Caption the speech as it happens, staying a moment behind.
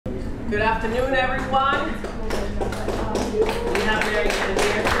Good afternoon, everyone. We have Marianne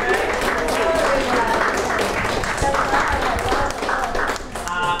here today.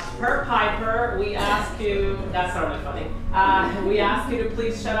 Per Piper, we ask you, that sounded funny, we ask you to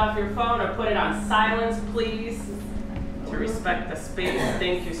please shut off your phone or put it on silence, please, to respect the space.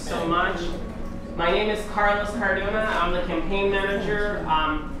 Thank you so much. My name is Carlos Cardona. I'm the campaign manager.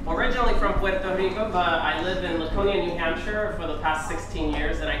 Originally from Puerto Rico, but I live in Laconia, New Hampshire for the past 16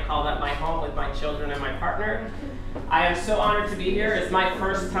 years, and I call that my home with my children and my partner. I am so honored to be here. It's my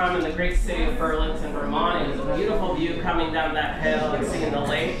first time in the great city of Burlington, Vermont. It was a beautiful view coming down that hill and seeing the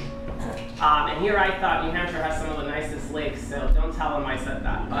lake. And here I thought New Hampshire has some of the nicest lakes, so don't tell them I said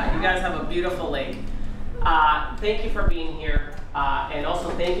that. But you guys have a beautiful lake. Thank you for being here. And also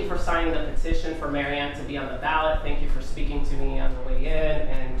thank you for signing the petition for Marianne to be on the ballot. Thank you for speaking to me on the way in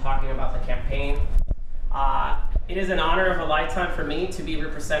and talking about the campaign. It is an honor of a lifetime for me to be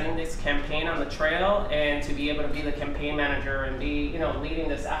representing this campaign on the trail and to be able to be the campaign manager and be, leading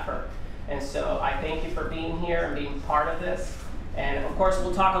this effort. And so I thank you for being here and being part of this. And of course,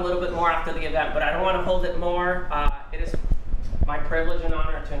 we'll talk a little bit more after the event, but I don't want to hold it more. It is my privilege and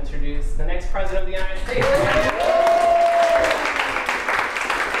honor to introduce the next President of the United States.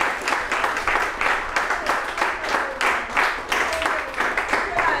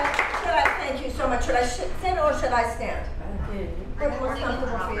 Should I sit or should I stand? What's more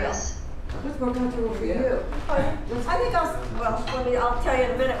comfortable for you? What's more comfortable for you? I think I'll tell you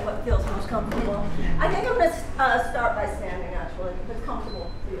in a minute what feels most comfortable. I think I'm going to start by standing, actually, if it's comfortable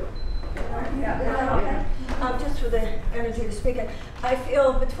for you. Yeah, okay. Just for the energy to speak it. I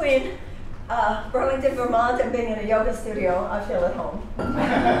feel between Burlington, Vermont, and being in a yoga studio, I feel at home.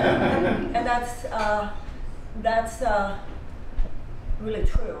 And that's really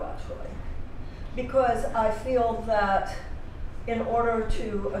true, actually. Because I feel that in order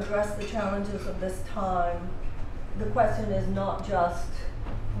to address the challenges of this time, the question is not just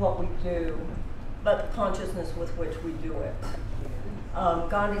what we do, but the consciousness with which we do it.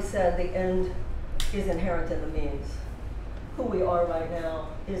 Gandhi said the end is inherent in the means. Who we are right now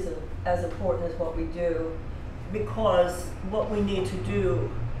isn't as important as what we do, because what we need to do,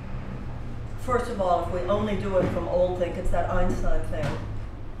 first of all, if we only do it from old think, it's that Einstein thing.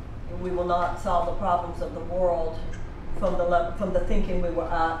 We will not solve the problems of the world from the thinking we were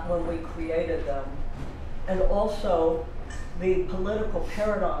at when we created them. And also, the political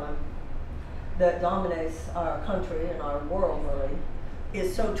paradigm that dominates our country and our world, really,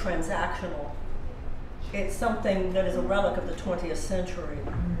 is so transactional. It's something that is a relic of the 20th century.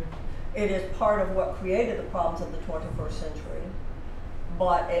 It is part of what created the problems of the 21st century,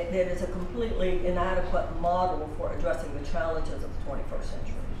 but it is a completely inadequate model for addressing the challenges of the 21st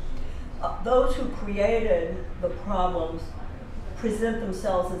century. Those who created the problems present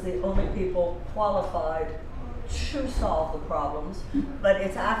themselves as the only people qualified to solve the problems, but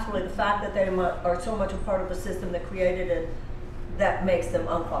it's actually the fact that they are so much a part of the system that created it that makes them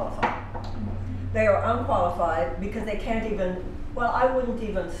unqualified. They are unqualified because they can't even, well, I wouldn't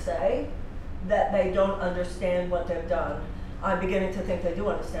even say that they don't understand what they've done. I'm beginning to think they do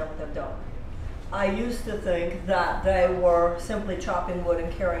understand what they've done. I used to think that they were simply chopping wood and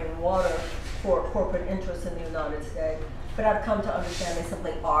carrying water for corporate interests in the United States, but I've come to understand they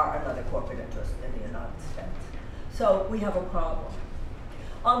simply are another corporate interest in the United States. So we have a problem.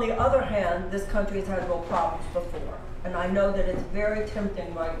 On the other hand, this country has had real problems before, and I know that it's very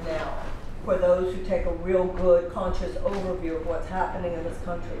tempting right now for those who take a real good, conscious overview of what's happening in this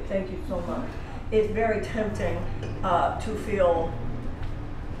country. Thank you so much. It's very tempting to feel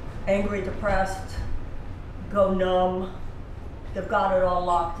angry, depressed, go numb, they've got it all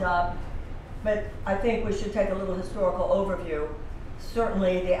locked up. But I think we should take a little historical overview.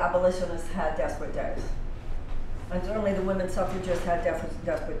 Certainly the abolitionists had desperate days. And certainly the women suffragists had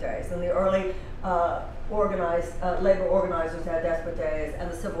desperate days. And the early labor organizers had desperate days.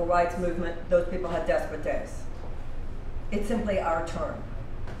 And the civil rights movement, those people had desperate days. It's simply our turn.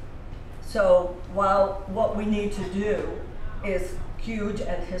 So while what we need to do is huge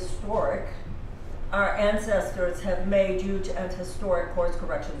and historic, our ancestors have made huge and historic course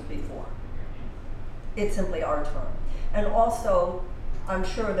corrections before. It's simply our turn. And also, I'm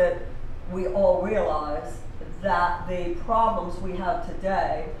sure that we all realize that the problems we have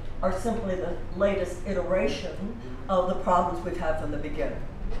today are simply the latest iteration of the problems we've had from the beginning.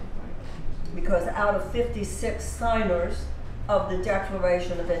 Because out of 56 signers of the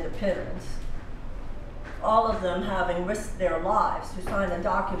Declaration of Independence, all of them having risked their lives to sign a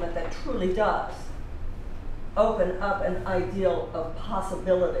document that truly does open up an ideal of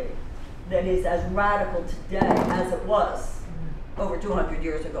possibility that is as radical today as it was over 200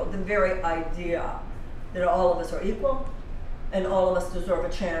 years ago, the very idea that all of us are equal and all of us deserve a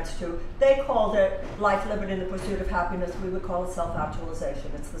chance to. They called it life, liberty, and the pursuit of happiness. We would call it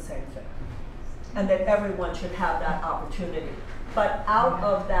self-actualization. It's the same thing. And that everyone should have that opportunity. But out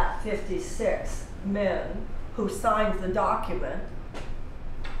of that 56 men who signed the document,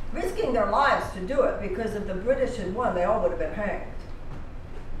 risking their lives to do it, because if the British had won, they all would have been hanged.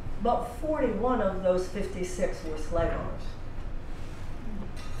 But 41 of those 56 were slave owners.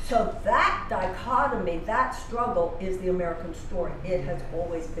 So that dichotomy, that struggle is the American story. It has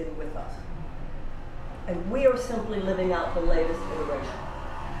always been with us. And we are simply living out the latest iteration.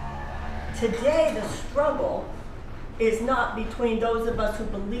 Today, the struggle is not between those of us who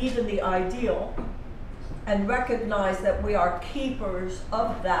believe in the ideal and recognize that we are keepers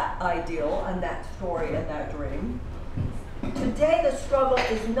of that ideal and that story and that dream. Today, the struggle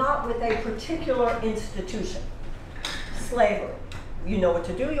is not with a particular institution. Slavery. You know what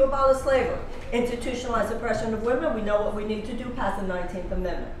to do, you abolish slavery. Institutionalized oppression of women, we know what we need to do, pass the 19th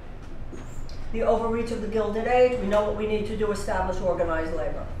Amendment. The overreach of the Gilded Age, we know what we need to do, establish organized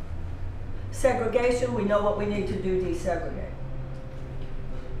labor. Segregation, we know what we need to do, desegregate.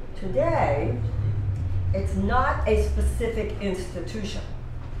 Today, it's not a specific institution.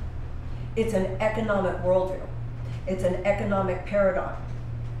 It's an economic worldview. It's an economic paradigm.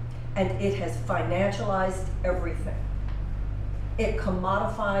 And it has financialized everything. It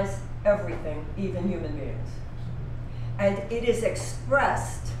commodifies everything, even human beings. And it is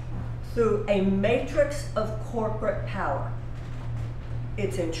expressed through a matrix of corporate power.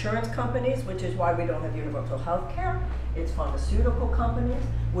 It's insurance companies, which is why we don't have universal health care. It's pharmaceutical companies,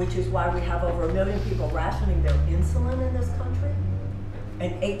 which is why we have over 1 million people rationing their insulin in this country,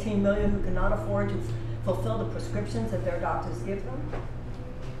 and 18 million who cannot afford to fulfill the prescriptions that their doctors give them.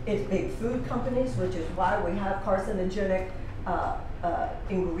 It's big food companies, which is why we have carcinogenic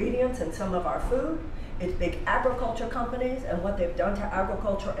ingredients in some of our food. It's big agriculture companies and what they've done to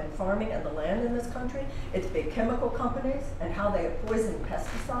agriculture and farming and the land in this country. It's big chemical companies and how they have poisoned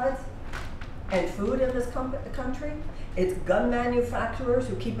pesticides and food in this country. It's gun manufacturers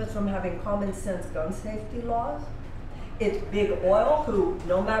who keep us from having common sense gun safety laws. It's big oil who,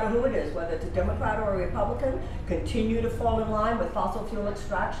 no matter who it is, whether it's a Democrat or a Republican, continue to fall in line with fossil fuel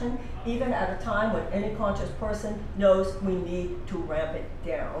extraction, even at a time when any conscious person knows we need to ramp it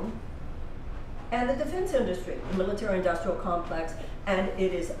down. And the defense industry, the military-industrial complex, and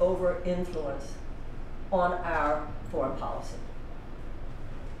it is over-influence on our foreign policy.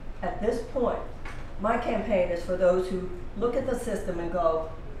 At this point, my campaign is for those who look at the system and go,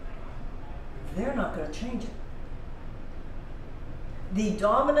 they're not going to change it. The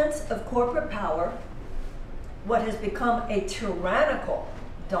dominance of corporate power, what has become a tyrannical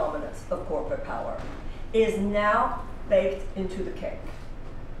dominance of corporate power, is now baked into the cake.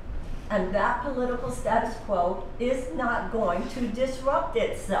 And that political status quo is not going to disrupt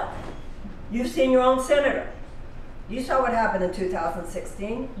itself. You've seen your own senator. You saw what happened in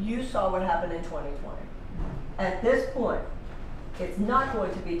 2016. You saw what happened in 2020. At this point, it's not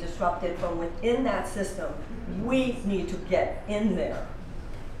going to be disrupted from within that system. We need to get in there.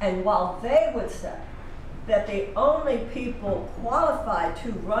 And while they would say that the only people qualified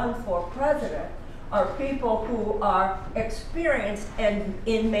to run for president are people who are experienced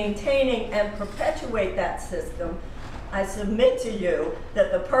in maintaining and perpetuate that system, I submit to you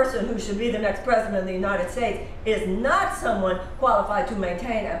that the person who should be the next president of the United States is not someone qualified to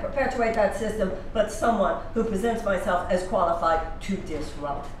maintain and perpetuate that system, but someone who presents myself as qualified to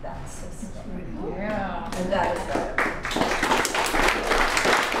disrupt that system. Yeah. And that is better.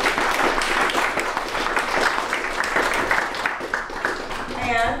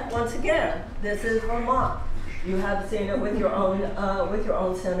 And once again, this is Vermont. You have seen it with your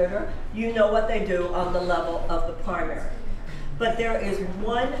own senator. You know what they do on the level of the primary. But there is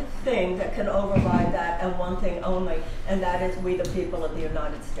one thing that can override that, and one thing only, and that is we the people of the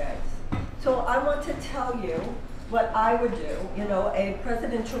United States. So I want to tell you what I would do. You know, a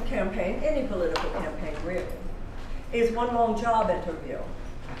presidential campaign, any political campaign really, is one long job interview.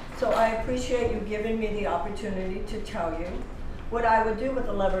 So I appreciate you giving me the opportunity to tell you what I would do with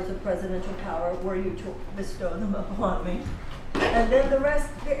the levers of presidential power were you to bestow them upon me. And then the rest,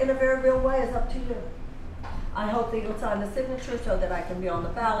 in a very real way, is up to you. I hope that you'll sign the signature so that I can be on the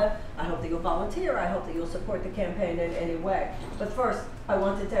ballot. I hope that you'll volunteer. I hope that you'll support the campaign in any way. But first, I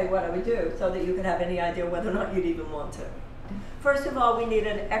want to tell you what I would do so that you can have any idea whether or not you'd even want to. First of all, we need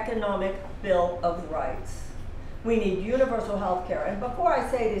an economic bill of rights. We need universal health care. And before I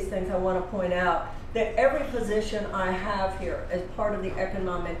say these things, I want to point out that every position I have here as part of the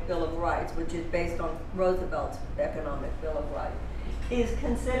Economic Bill of Rights, which is based on Roosevelt's Economic Bill of Rights, is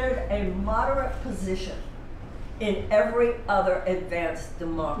considered a moderate position in every other advanced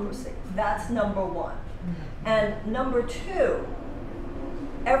democracy. That's number one. And number two,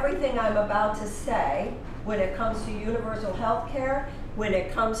 everything I'm about to say, when it comes to universal health care, when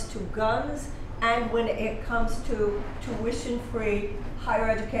it comes to guns, and when it comes to tuition-free higher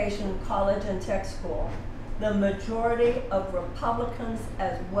education, college and tech school, the majority of Republicans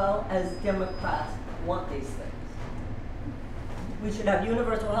as well as Democrats want these things. We should have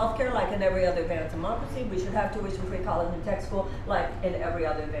universal health care like in every other advanced democracy. We should have tuition-free college and tech school like in every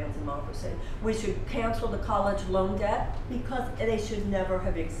other advanced democracy. We should cancel the college loan debt because they should never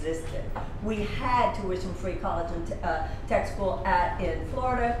have existed. We had tuition-free college and tech school in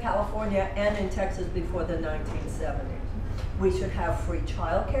Florida, California, and in Texas before the 1970s. We should have free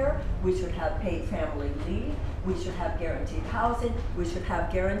childcare. We should have paid family leave. We should have guaranteed housing. We should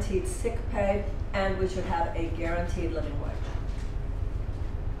have guaranteed sick pay, and we should have a guaranteed living wage.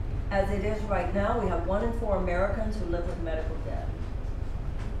 As it is right now, we have 1 in 4 Americans who live with medical debt.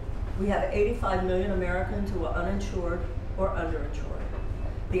 We have 85 million Americans who are uninsured or underinsured.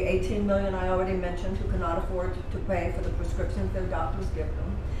 The 18 million I already mentioned who cannot afford to pay for the prescriptions their doctors give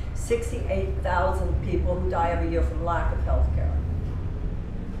them. 68,000 people who die every year from lack of health care.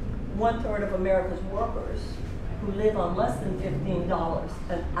 1/3 of America's workers who live on less than $15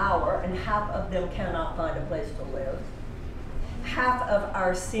 an hour, and half of them cannot find a place to live. Half of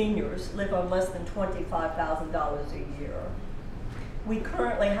our seniors live on less than $25,000 a year. We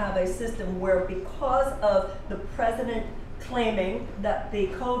currently have a system where, because of the president claiming that the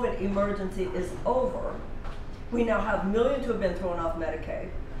COVID emergency is over, we now have millions who have been thrown off Medicaid,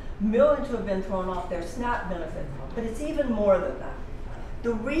 millions who have been thrown off their SNAP benefit, but it's even more than that.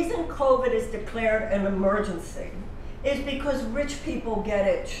 The reason COVID is declared an emergency is because rich people get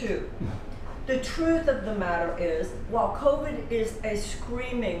it too. The truth of the matter is, while COVID is a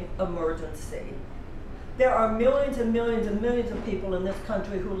screaming emergency, there are millions and millions and millions of people in this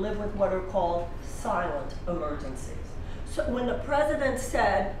country who live with what are called silent emergencies. So when the president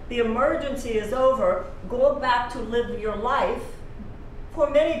said, the emergency is over, go back to live your life, for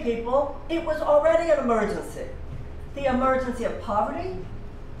many people, it was already an emergency. The emergency of poverty,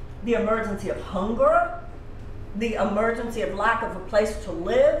 the emergency of hunger, the emergency of lack of a place to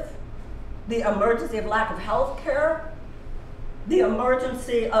live, the emergency of lack of health care, the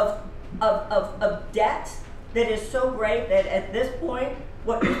emergency of debt that is so great that at this point,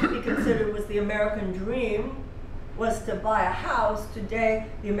 what used to be considered was the American dream was to buy a house. Today,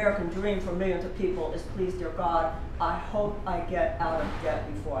 the American dream for millions of people is, please, dear God, I hope I get out of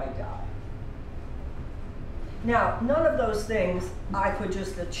debt before I die. Now, none of those things I could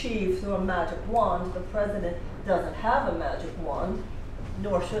just achieve through a magic wand. The president doesn't have a magic wand,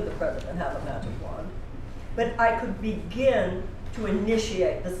 nor should the president have a magic wand. But I could begin to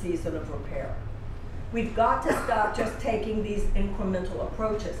initiate the season of repair. We've got to stop just taking these incremental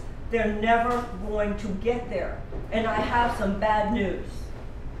approaches. They're never going to get there. And I have some bad news.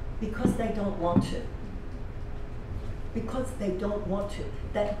 Because they don't want to. Because they don't want to.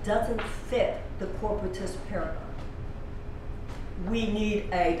 That doesn't fit the corporatist paradigm. We need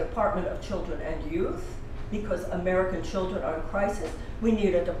a Department of Children and Youth because American children are in crisis. We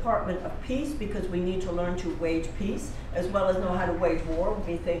need a Department of Peace because we need to learn to wage peace as well as know how to wage war when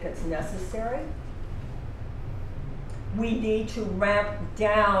we think it's necessary. We need to ramp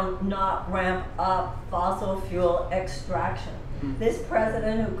down, not ramp up, fossil fuel extraction. This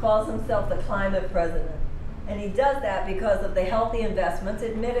president who calls himself the climate president, and he does that because of the healthy investments,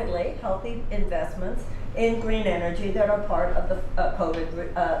 admittedly, healthy investments in green energy that are part of the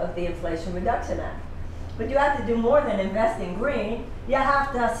of the Inflation Reduction Act. But you have to do more than invest in green. You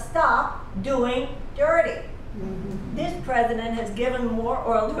have to stop doing dirty. This president has given more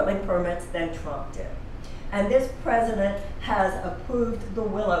oil drilling permits than Trump did. And this president has approved the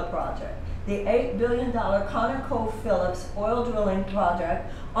Willow Project, the $8 billion ConocoPhillips oil drilling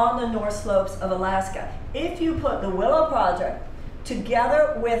project on the North Slopes of Alaska. If you put the Willow Project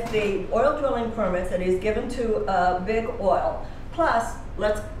together with the oil drilling permits that he's given to Big Oil, plus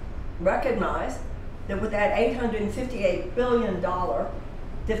let's recognize that with that $858 billion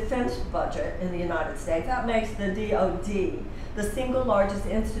defense budget in the United States, that makes the DOD the single largest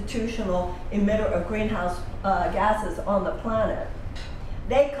institutional emitter of greenhouse gases on the planet.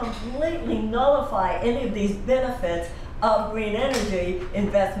 They completely nullify any of these benefits of green energy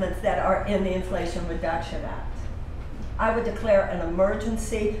investments that are in the Inflation Reduction Act. I would declare an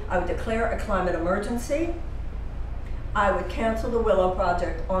emergency. I would declare a climate emergency. I would cancel the Willow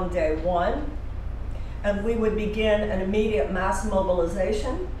Project on day one. and we would begin an immediate mass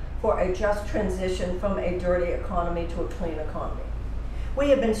mobilization for a just transition from a dirty economy to a clean economy. We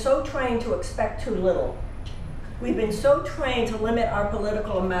have been so trained to expect too little. We've been so trained to limit our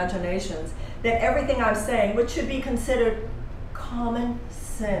political imaginations that everything I'm saying, which should be considered common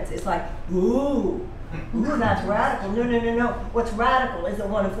sense, is like, ooh, that's radical. No, no, no, no. What's radical is that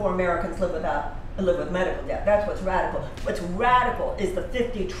 1 in 4 Americans live with medical debt. That's what's radical. What's radical is the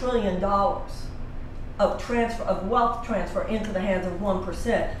 $50 trillion of wealth transfer into the hands of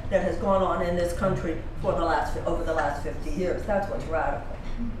 1% that has gone on in this country for over the last 50 years. That's what's radical.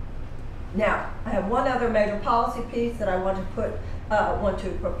 Now, I have one other major policy piece that I want to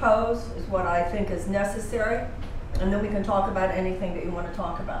propose, is what I think is necessary, and then we can talk about anything that you want to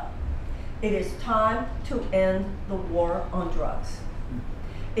talk about. It is time to end the war on drugs.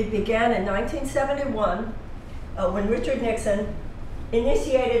 It began in 1971 when Richard Nixon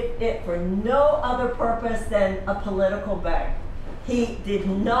initiated it for no other purpose than a political bang. He did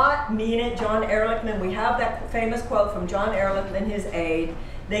not mean it. John Ehrlichman, we have that famous quote from John Ehrlichman, his aide.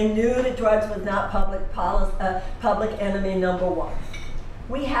 They knew that drugs was not public enemy number 1.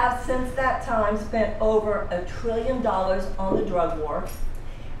 We have since that time spent over $1 trillion on the drug war.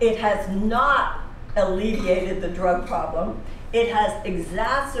 It has not alleviated the drug problem. It has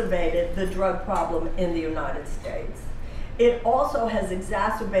exacerbated the drug problem in the United States. It also has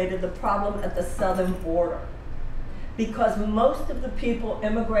exacerbated the problem at the southern border, because most of the people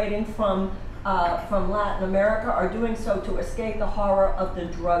immigrating from Latin America are doing so to escape the horror of the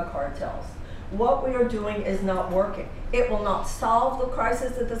drug cartels. What we are doing is not working. It will not solve the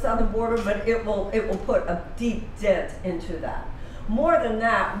crisis at the southern border, but it will put a deep dent into that. More than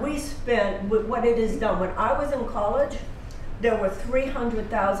that, we spent, what it has done, when I was in college, there were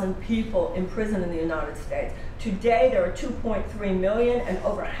 300,000 people in prison in the United States. Today, there are 2.3 million, and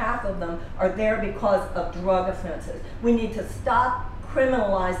over half of them are there because of drug offenses. We need to stop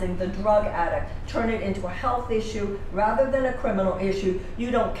criminalizing the drug addict, turn it into a health issue rather than a criminal issue.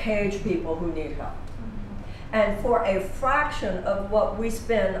 You don't cage people who need help. And for a fraction of what we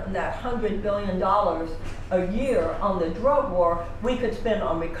spend on that $100 billion a year on the drug war, we could spend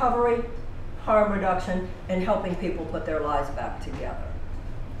on recovery, harm reduction, and helping people put their lives back together.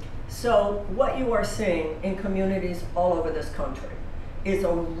 So what you are seeing in communities all over this country is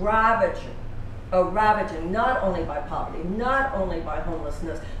a ravaging not only by poverty, not only by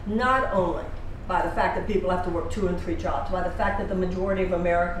homelessness, not only by the fact that people have to work 2 and 3 jobs, by the fact that the majority of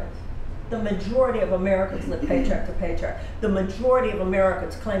Americans live paycheck to paycheck. The majority of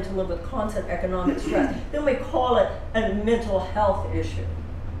Americans claim to live with constant economic stress. Then we call it a mental health issue.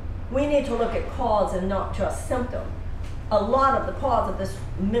 We need to look at cause and not just symptom. A lot of the cause of this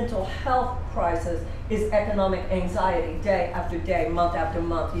mental health crisis is economic anxiety, day after day, month after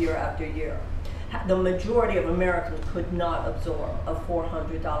month, year after year. The majority of Americans could not absorb a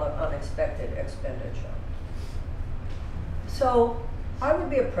 $400 unexpected expenditure. So I would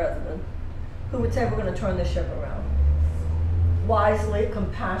be a president who would say we're going to turn this ship around. Wisely,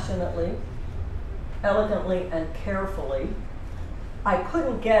 compassionately, elegantly, and carefully. I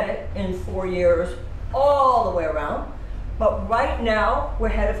couldn't get it in 4 years all the way around, but right now we're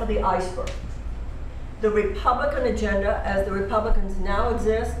headed for the iceberg. The Republican agenda, as the Republicans now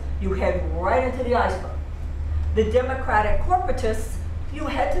exist, you head right into the iceberg. The Democratic corporatists, you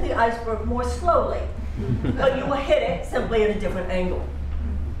head to the iceberg more slowly, but you will hit it simply at a different angle.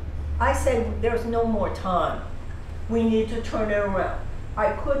 I say there's no more time. We need to turn it around.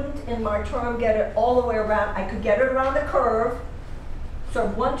 I couldn't in my term get it all the way around. I could get it around the curve,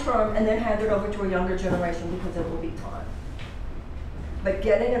 serve 1 term, and then hand it over to a younger generation because it will be time. But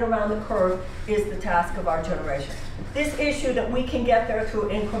getting it around the curve is the task of our generation. This issue that we can get there through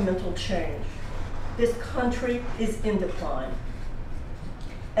incremental change. This country is in decline.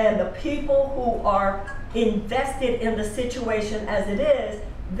 And the people who are invested in the situation as it is,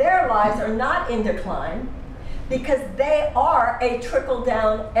 their lives are not in decline because they are a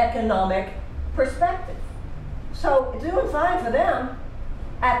trickle-down economic perspective. So it's doing fine for them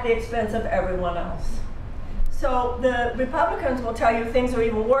at the expense of everyone else. So the Republicans will tell you things are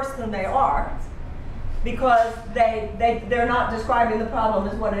even worse than they are because they're not describing the problem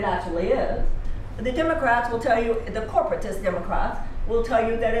as what it actually is. The Democrats will tell you, the corporatist Democrats will tell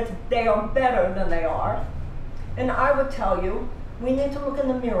you that they are better than they are. And I would tell you, we need to look in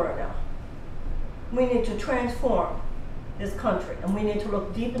the mirror now. We need to transform this country, and we need to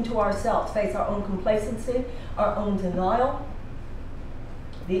look deep into ourselves, face our own complacency, our own denial,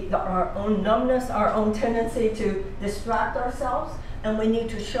 our own numbness, our own tendency to distract ourselves, and we need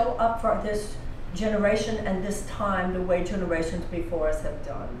to show up for this generation and this time the way generations before us have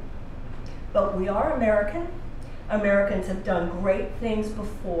done. But we are American. Americans have done great things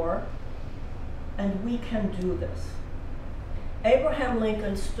before, and we can do this. Abraham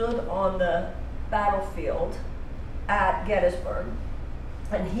Lincoln stood on the battlefield at Gettysburg,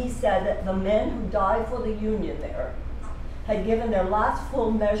 and he said that the men who died for the Union there had given their last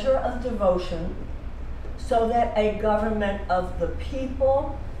full measure of devotion so that a government of the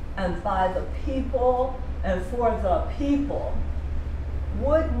people and by the people and for the people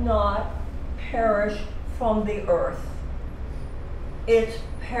would not perish from the earth. It's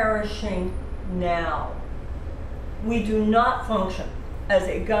perishing now. We do not function as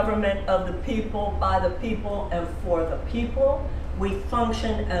a government of the people, by the people, and for the people. We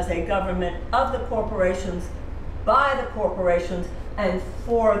function as a government of the corporations, by the corporations, and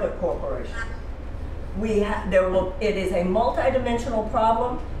for the corporations. It is a multidimensional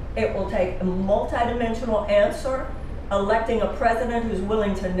problem. It will take a multidimensional answer. Electing a president who's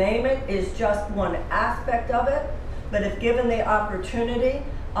willing to name it is just one aspect of it. But if given the opportunity,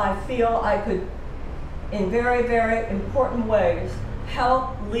 I feel I could, in very, very important ways,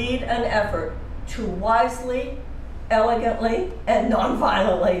 help lead an effort to wisely, elegantly, and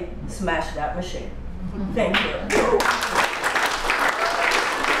nonviolently smash that machine. Thank you.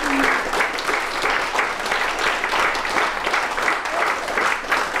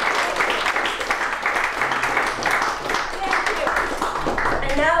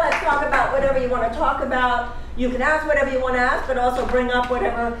 Now let's talk about whatever you want to talk about. You can ask whatever you want to ask, but also bring up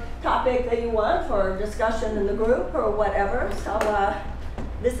whatever topic that you want for discussion in the group or whatever. So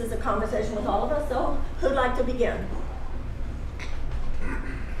this is a conversation with all of us. So who'd like to begin?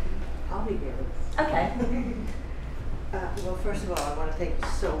 I'll begin. Okay. Well, first of all, I want to thank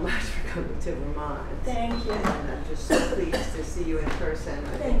you so much for coming to Vermont. Thank you. And I'm just so pleased to see you in person.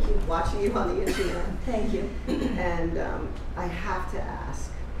 Thank you. Watching you on the internet. Thank you. And I have to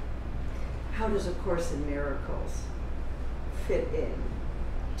ask, how does A Course in Miracles fit in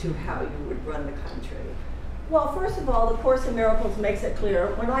to how you would run the country? Well, first of all, the Course in Miracles makes it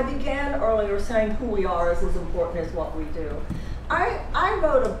clear. When I began earlier saying who we are is as important as what we do. I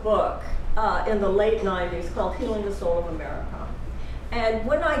wrote a book in the late 90s called Healing the Soul of America. And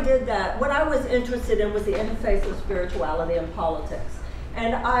when I did that, what I was interested in was the interface of spirituality and politics.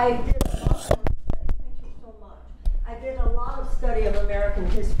 And I did a lot of study, thank you so much. I did a lot of study of American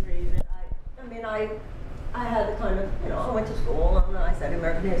history that I had the kind of, I went to school and I studied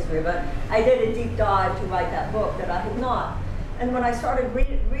American history, but I did a deep dive to write that book that I had not. And when I started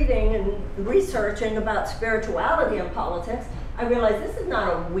reading and researching about spirituality and politics, I realized this is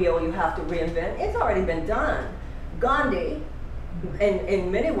not a wheel you have to reinvent. It's already been done. Gandhi,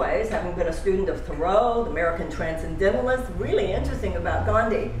 in many ways, having been a student of Thoreau, the American transcendentalist, really interesting about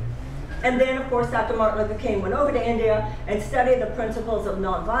Gandhi. And then, of course, Dr. Martin Luther King went over to India and studied the principles of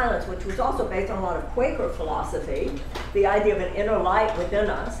nonviolence, which was also based on a lot of Quaker philosophy, the idea of an inner light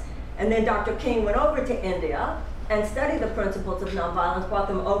within us. And then Dr. King went over to India and studied the principles of nonviolence, brought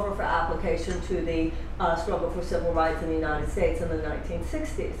them over for application to the struggle for civil rights in the United States in the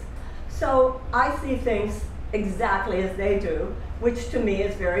 1960s. So I see things exactly as they do, which to me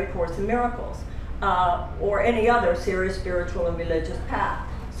is very Course in Miracles, or any other serious spiritual and religious path.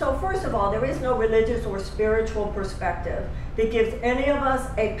 So first of all, there is no religious or spiritual perspective that gives any of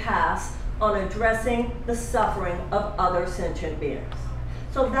us a pass on addressing the suffering of other sentient beings.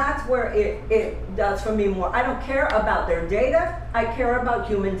 So that's where it does for me more. I don't care about their data, I care about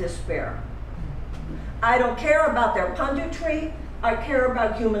human despair. I don't care about their punditry, I care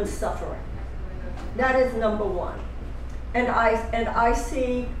about human suffering. That is number one. And I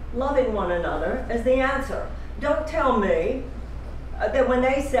see loving one another as the answer. Don't tell me that when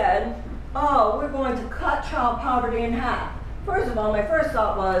they said, oh, we're going to cut child poverty in half. First of all, my first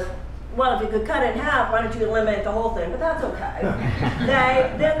thought was, well, if you could cut it in half, why don't you eliminate the whole thing? But that's okay.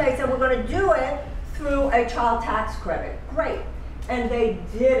 Then they said, we're going to do it through a child tax credit. Great. And they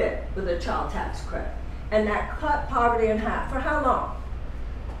did it with a child tax credit. And that cut poverty in half. For how long?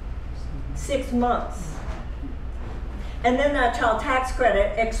 6 months. And then that child tax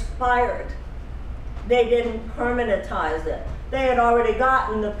credit expired. They didn't permanentize it. They had already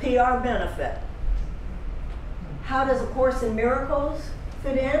gotten the PR benefit. How does A Course in Miracles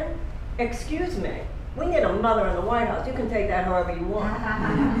fit in? Excuse me. We need a mother in the White House. You can take that however you want.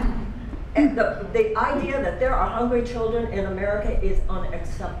 And the idea that there are hungry children in America is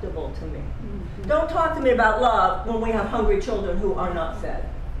unacceptable to me. Don't talk to me about love when we have hungry children who are not fed.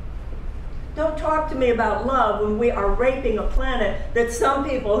 Don't talk to me about love when we are raping a planet that some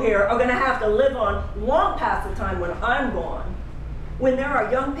people here are going to have to live on long past the time when I'm gone. When there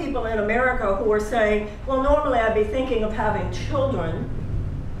are young people in America who are saying, well, normally I'd be thinking of having children,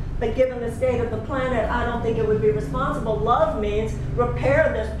 But given the state of the planet, I don't think it would be responsible. Love means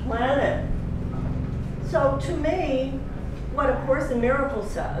repair this planet. So to me, what A Course in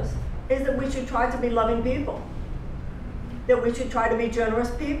Miracles says is that we should try to be loving people, that we should try to be generous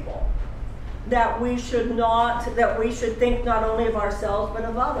people, that we should think not only of ourselves but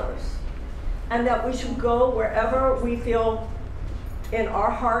of others, and that we should go wherever we feel in our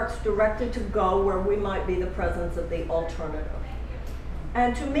hearts directed to go, where we might be the presence of the alternative.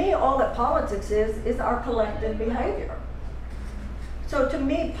 And to me, all that politics is our collective behavior. So to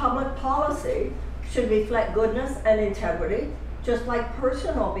me, public policy should reflect goodness and integrity, just like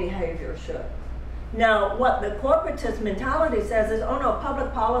personal behavior should. Now, what the corporatist mentality says is, oh no,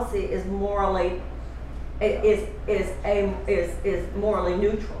 public policy is morally morally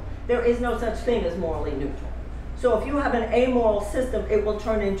neutral. There is no such thing as morally neutral. So if you have an amoral system, it will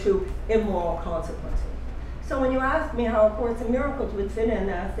turn into immoral consequences. So when you ask me how A Course in Miracles would fit in,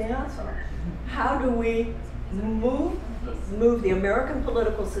 that's the answer. How do we move the American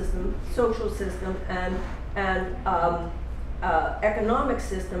political system, social system, and economic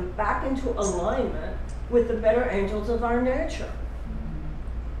system back into alignment with the better angels of our nature?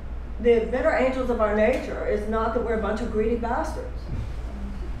 The better angels of our nature is not that we're a bunch of greedy bastards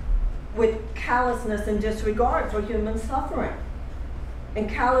with callousness and disregard for human suffering, and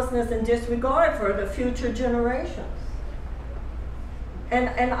callousness and disregard for the future generations.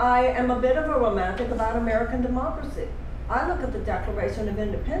 And I am a bit of a romantic about American democracy. I look at the Declaration of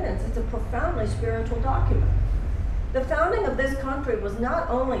Independence, it's a profoundly spiritual document. The founding of this country was not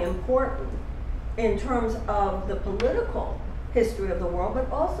only important in terms of the political history of the world, but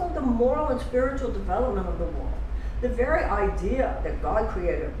also the moral and spiritual development of the world. The very idea that God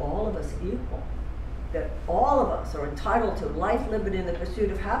created all of us equal, that all of us are entitled to life, liberty, and the pursuit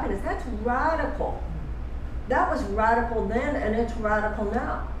of happiness, that's radical. That was radical then, and it's radical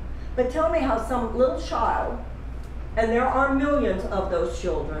now. But tell me how some little child, and there are millions of those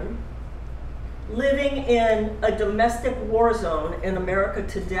children, living in a domestic war zone in America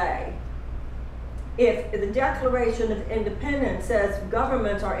today, if the Declaration of Independence says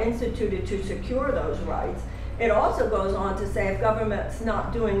governments are instituted to secure those rights, it also goes on to say if government's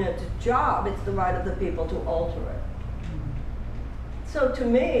not doing its job, it's the right of the people to alter it. So to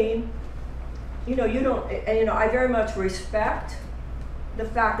me, I very much respect the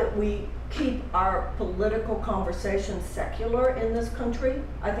fact that we keep our political conversation secular in this country.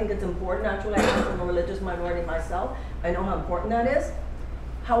 I think it's important. Actually, I come from a religious minority myself. I know how important that is.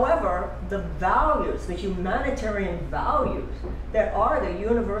 However, the values, the humanitarian values that are the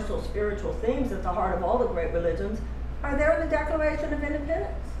universal spiritual themes at the heart of all the great religions are there in the Declaration of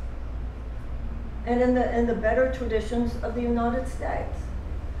Independence and in the better traditions of the United States.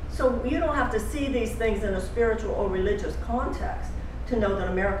 So you don't have to see these things in a spiritual or religious context to know that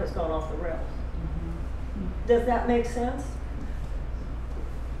America's gone off the rails. Does that make sense?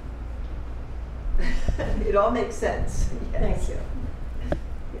 It all makes sense. Yes. Thank you.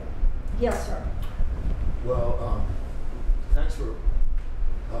 Yes, sir. Well, thanks for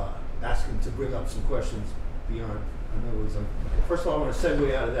asking to bring up some questions beyond. I know it was first of all, I want to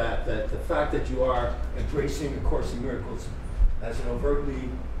segue out of that the fact that you are embracing A Course in Miracles as an overtly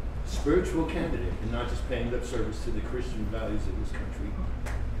spiritual candidate and not just paying lip service to the Christian values of this country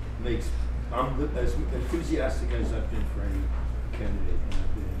I'm as enthusiastic as I've been for any candidate, and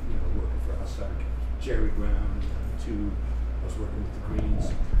I've been working for outside Jerry Brown, I was working with the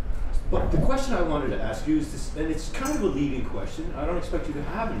Greens. But the question I wanted to ask you is this, and it's kind of a leading question. I don't expect you to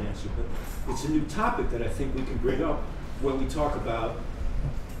have an answer, but it's a new topic that I think we can bring up when we talk about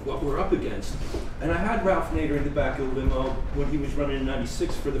what we're up against. And I had Ralph Nader in the back of the limo when he was running in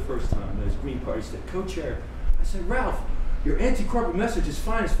 '96 for the first time as Green Party State Co-Chair. I said, Ralph, your anti-corporate message is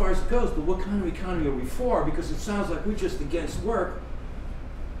fine as far as it goes, but what kind of economy are we for? Because it sounds like we're just against work,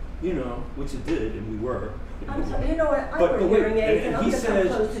 which it did, and we were. I'm sorry, you know what, I'm wearing hearing aids, and I'm going to come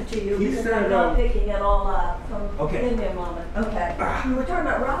closer to you because I'm not picking it all up. So give me a moment. Okay. You were talking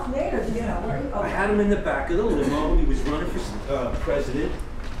about Ralph Nader. Yeah, I had him in the back of the limo. He was running for president.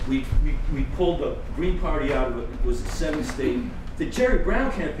 We pulled the Green Party out of it was a 7-state. The Jerry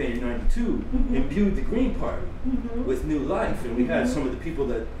Brown campaign in '92 imbued the Green Party with new life, and we had some of the people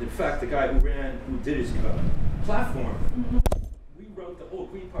that, in fact, the guy who did his platform, we wrote the whole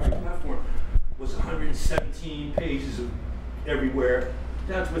Green Party platform. Was 117 pages of everywhere,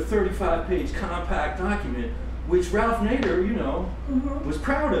 down to a 35-page compact document, which Ralph Nader, was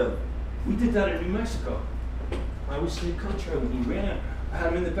proud of. We did that in New Mexico. I was state co-chair when he ran. I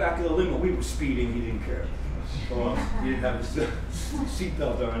had him in the back of the limo. We were speeding. He didn't care. He didn't have his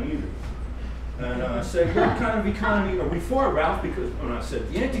seatbelt on either. And I said, what kind of economy are we for, Ralph? Because when I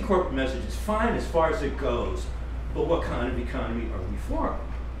said, the anti-corporate message is fine as far as it goes, but what kind of economy are we for?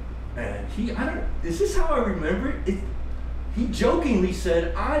 And is this how I remember it? He jokingly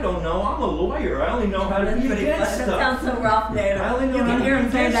said, I don't know, I'm a lawyer. I only know how to be against stuff. That sounds so Ralph Nader. I only know You how can to hear be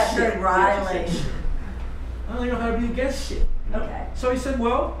him say against that very shit. wryly. I only know how to be against shit. Okay. So he said,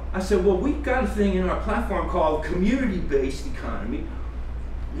 well, we've got a thing in our platform called community-based economy.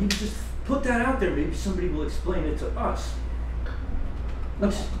 Maybe just put that out there. Maybe somebody will explain it to us.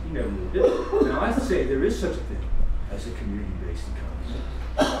 Which you never really did. Now I say there is such a thing as a community-based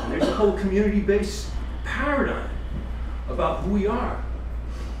economy. And there's a whole community-based paradigm about who we are.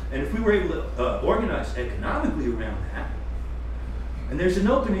 And if we were able to organize economically around that, and there's an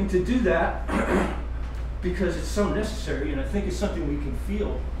opening to do that because it's so necessary, and I think it's something we can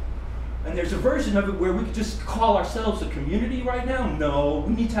feel. And there's a version of it where we could just call ourselves a community right now. No,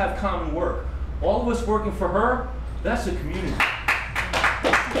 we need to have common work. All of us working for her, that's a community.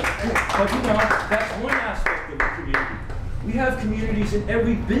 But you know, that's one aspect of the community. We have communities, and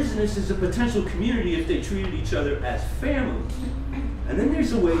every business is a potential community if they treated each other as families. And then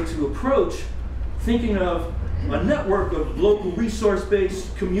there's a way to approach thinking of a network of local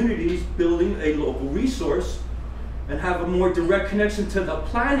resource-based communities building a local resource and have a more direct connection to the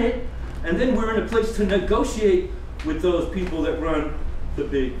planet. And then we're in a place to negotiate with those people that run the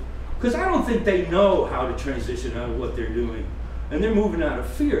big, because I don't think they know how to transition out of what they're doing. And they're moving out of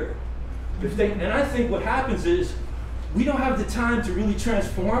fear. And I think what happens is, we don't have the time to really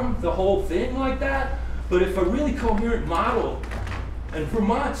transform the whole thing like that, but if a really coherent model, and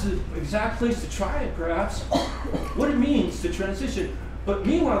Vermont's the exact place to try it perhaps, what it means to transition. But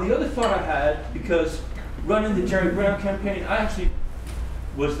meanwhile, the other thought I had, because running the Jerry Brown campaign, I actually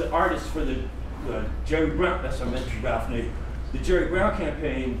was the artist for the Jerry Brown, that's what I mentioned Ralph Nader, the Jerry Brown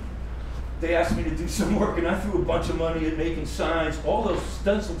campaign. They asked me to do some work, and I threw a bunch of money at making signs. All those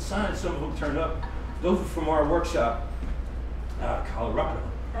stenciled signs, some of them turned up. Those were from our workshop out of Colorado.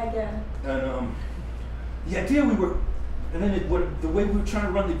 Again. And the idea and then the way we were trying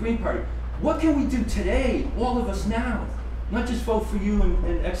to run the Green Party, what can we do today, all of us now, not just vote for you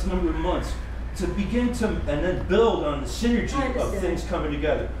in X number of months, to begin to, and then build on the synergy of things coming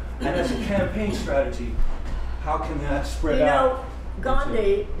together. And as a campaign strategy, how can that spread out?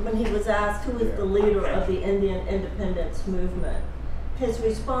 Gandhi, when he was asked who is the leader of the Indian independence movement, his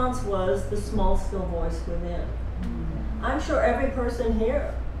response was the small, still voice within. I'm sure every person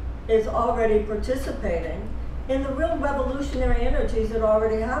here is already participating in the real revolutionary energies that are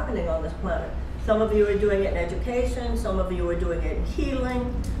already happening on this planet. Some of you are doing it in education, some of you are doing it in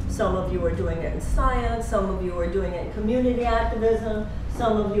healing, some of you are doing it in science, some of you are doing it in community activism,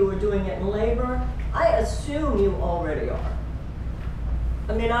 some of you are doing it in labor. I assume you already are.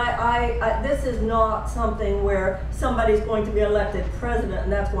 I mean, this is not something where somebody's going to be elected president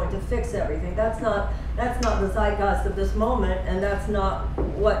and that's going to fix everything. That's not the zeitgeist of this moment, and that's not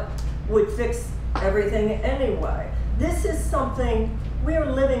what would fix everything anyway. This is something, we are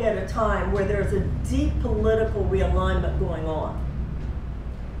living at a time where there's a deep political realignment going on.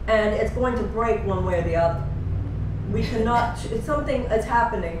 And it's going to break one way or the other. We cannot, it's something that's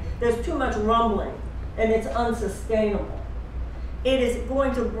happening. There's too much rumbling, and it's unsustainable. It is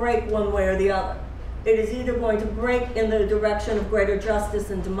going to break one way or the other. It is either going to break in the direction of greater justice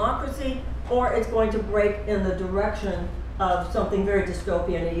and democracy, or it's going to break in the direction of something very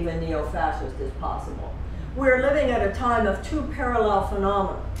dystopian and even neo-fascist is possible. We're living at a time of two parallel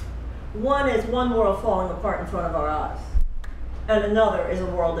phenomena. One is one world falling apart in front of our eyes, and another is a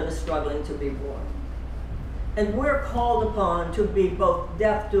world that is struggling to be born. And we're called upon to be both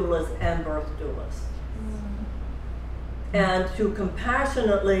death doulas and birth doulas. And to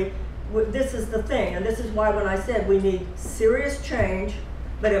compassionately, this is the thing, and this is why when I said we need serious change,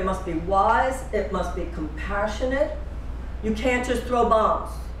 but it must be wise, it must be compassionate. You can't just throw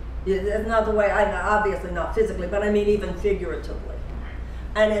bombs. That's not the way, obviously not physically, but I mean even figuratively.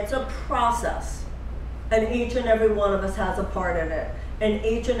 And it's a process, and each and every one of us has a part in it. And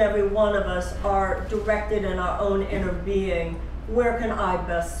each and every one of us are directed in our own inner being, where can I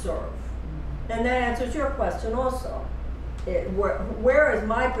best serve? And that answers your question also. Where is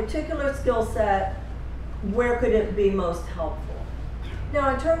my particular skill set, where could it be most helpful?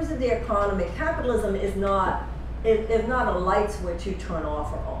 Now, in terms of the economy, capitalism is not a light switch you turn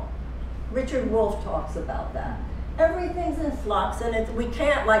off or on. Richard Wolff talks about that. Everything's in flux, and we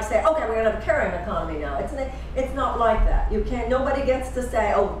can't like say, okay, we're gonna have a carrying economy now. It's not like that. You can't, nobody gets to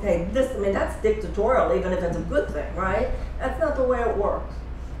say, oh, okay, this, I mean, that's dictatorial, even if it's a good thing, right? That's not the way it works.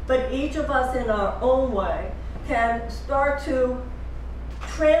 But each of us in our own way can start to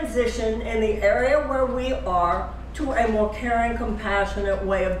transition in the area where we are to a more caring, compassionate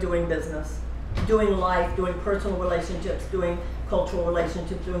way of doing business, doing life, doing personal relationships, doing cultural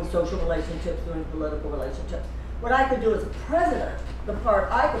relationships, doing social relationships, doing political relationships. What I could do as a president, the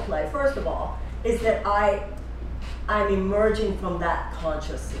part I could play, first of all, is that I'm emerging from that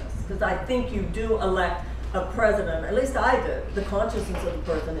consciousness. Because I think you do elect a president, at least I do. The consciousness of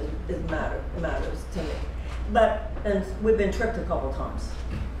the person matters to me. And we've been tricked a couple times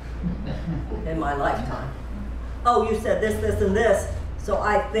in my lifetime. Oh, you said this, this, and this, so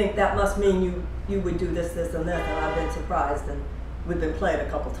I think that must mean you would do this, this, and this, and I've been surprised, and we've been played a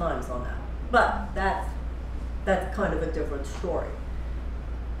couple times on that. But that's kind of a different story.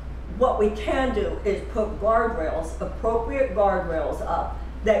 What we can do is put guardrails, appropriate guardrails up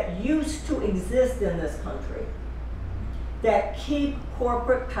that used to exist in this country that keep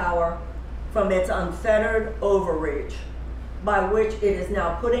corporate power from its unfettered overreach, by which it is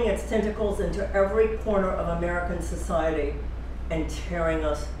now putting its tentacles into every corner of American society and tearing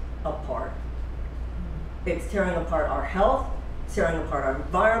us apart. It's tearing apart our health, it's tearing apart our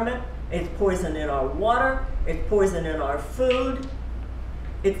environment, it's poison in our water, it's poison in our food,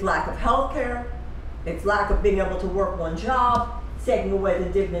 it's lack of health care, it's lack of being able to work one job, it's taking away the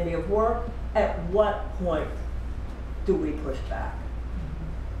dignity of work. At what point do we push back?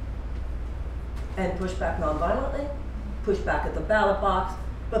 And push back nonviolently, push back at the ballot box,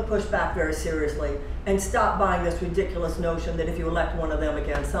 but push back very seriously, and stop buying this ridiculous notion that if you elect one of them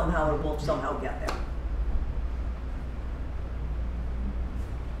again, somehow it will somehow get there.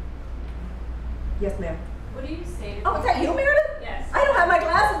 Yes, ma'am. What do you say to Oh, is that you, Meredith? Yes. I don't have my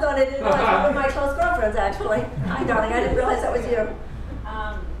glasses on. I didn't realize one of my close girlfriends, actually. Hi, darling. I didn't realize that was you.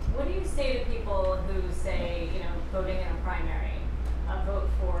 What do you say to people who say, voting in a primary, vote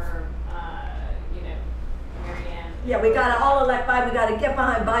for, Marianne? Yeah, we got to all elect Biden. We got to get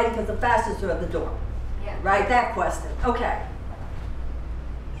behind Biden because the fascists are at the door. Yeah. Right? That question. Okay.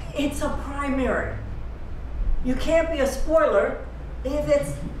 It's a primary. You can't be a spoiler if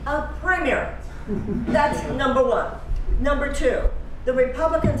it's a primary. That's number one. Number two, the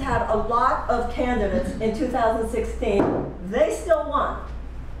Republicans had a lot of candidates in 2016. They still won.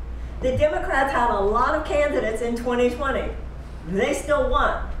 The Democrats had a lot of candidates in 2020. They still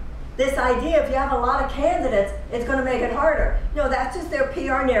won. This idea, if you have a lot of candidates, it's going to make it harder. No, that's just their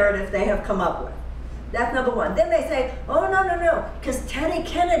PR narrative they have come up with. That's number one. Then they say, oh, no, because Teddy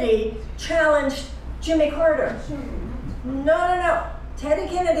Kennedy challenged Jimmy Carter. No. Teddy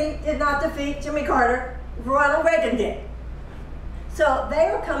Kennedy did not defeat Jimmy Carter. Ronald Reagan did. So they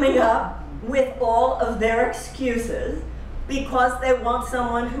are coming up with all of their excuses because they want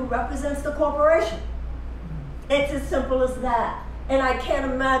someone who represents the corporation. It's as simple as that. And I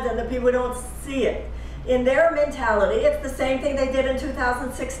can't imagine that people don't see it. In their mentality, it's the same thing they did in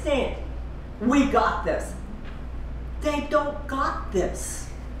 2016. We got this. They don't got this.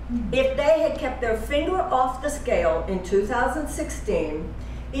 If they had kept their finger off the scale in 2016,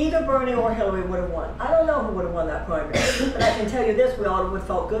 either Bernie or Hillary would have won. I don't know who would have won that primary, but I can tell you this, we all would have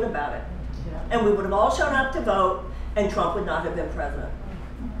felt good about it. And we would have all shown up to vote, and Trump would not have been president.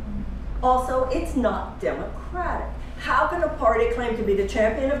 Also, it's not democratic. How can a party claim to be the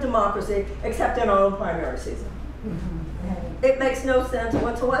champion of democracy except in our own primary season? It makes no sense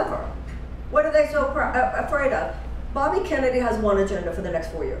whatsoever. What are they so afraid of? Bobby Kennedy has one agenda for the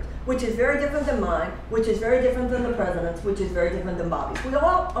next 4 years, which is very different than mine, which is very different than the president's, which is very different than Bobby's. We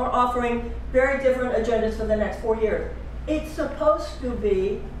all are offering very different agendas for the next 4 years. It's supposed to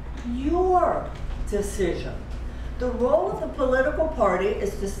be your decision. The role of the political party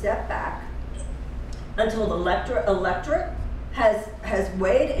is to step back until the electorate has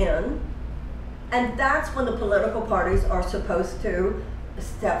weighed in, and that's when the political parties are supposed to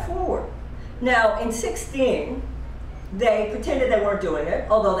step forward. Now, in 16, they pretended they weren't doing it,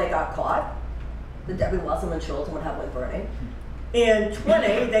 although they got caught. The Debbie Wasserman Schultz and what happened with Bernie. In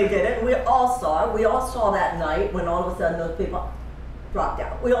 20, they did it, and we all saw it. We all saw that night when all of a sudden those people dropped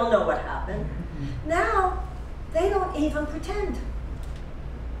out. We all know what happened. Now, they don't even pretend.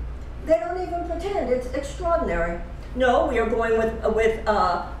 They don't even pretend. It's extraordinary. No, we are going with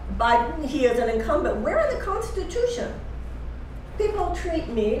Biden. He is an incumbent. Where in the Constitution? People treat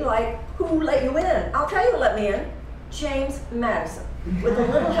me like, who let you in? I'll tell you who let me in. James Madison, with a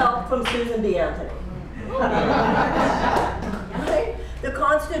little help from Susan B. Anthony. Right? The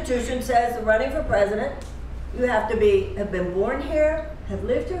Constitution says running for president, you have to have been born here, have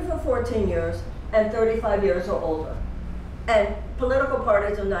lived here for 14 years, and 35 years or older. And political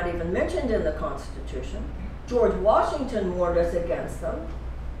parties are not even mentioned in the Constitution. George Washington warned us against them,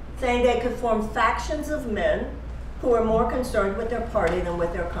 saying they could form factions of men who are more concerned with their party than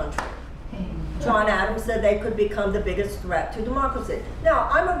with their country. John Adams said they could become the biggest threat to democracy. Now,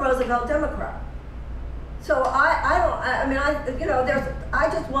 I'm a Roosevelt Democrat. So I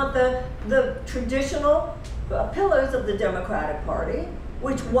just want the traditional pillars of the Democratic Party,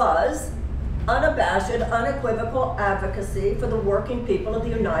 which was unabashed, unequivocal advocacy for the working people of the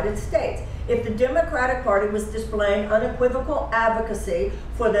United States. If the Democratic Party was displaying unequivocal advocacy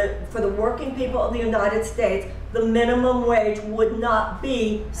for the working people of the United States, the minimum wage would not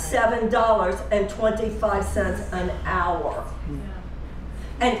be $7.25 an hour.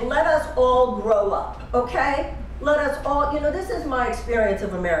 And let us all grow up, okay? Let us all, this is my experience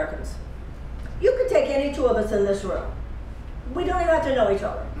of Americans. You could take any two of us in this room. We don't even have to know each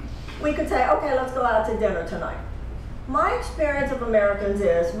other. We could say, okay, let's go out to dinner tonight. My experience of Americans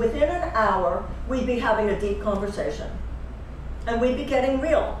is within an hour, we'd be having a deep conversation. And we'd be getting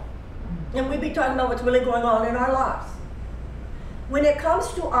real. And we'd be talking about what's really going on in our lives. When it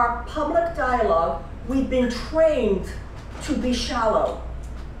comes to our public dialogue, we've been trained to be shallow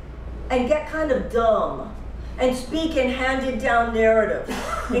and get kind of dumb and speak in handed down narratives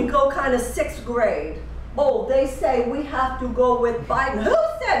and go kind of 6th grade. Oh, they say we have to go with Biden. Who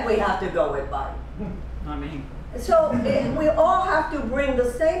said we have to go with Biden? Not me. So we all have to bring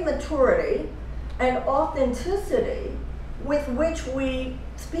the same maturity and authenticity with which we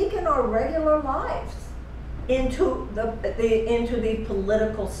speak in our regular lives into the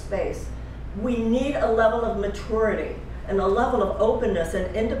political space. We need a level of maturity and a level of openness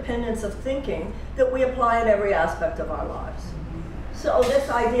and independence of thinking that we apply in every aspect of our lives. So this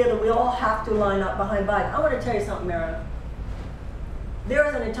idea that we all have to line up behind Biden, I want to tell you something, Marianne. There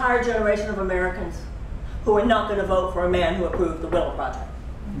is an entire generation of Americans who are not going to vote for a man who approved the Willow Project.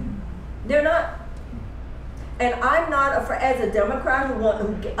 They're not. And I'm not afraid, as a Democrat who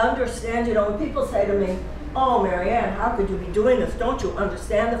understands, when people say to me, oh, Marianne, how could you be doing this? Don't you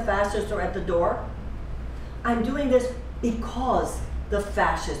understand the fascists are at the door? I'm doing this because the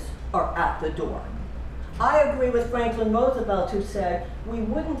fascists are at the door. I agree with Franklin Roosevelt, who said we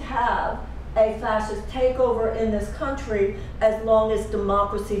wouldn't have a fascist takeover in this country as long as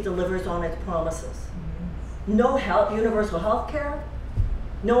democracy delivers on its promises. No universal health care,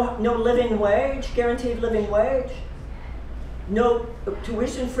 no living wage, guaranteed living wage, no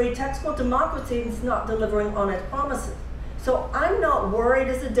tuition-free textbook. Democracy is not delivering on its promises. So I'm not worried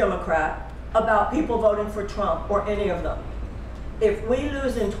as a Democrat about people voting for Trump or any of them. If we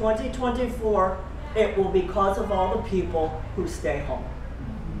lose in 2024, it will be because of all the people who stay home.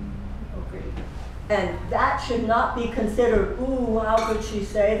 Okay. And that should not be considered, ooh, how could she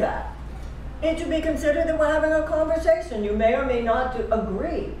say that? It should be considered that we're having a conversation. You may or may not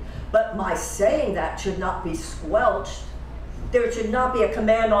agree, but my saying that should not be squelched. There should not be a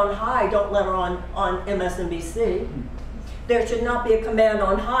command on high, don't let her on MSNBC. There should not be a command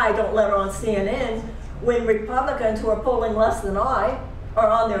on high, don't let her on CNN, when Republicans who are polling less than I are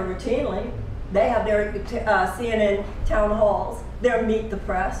on there routinely. They have their CNN town halls, their Meet the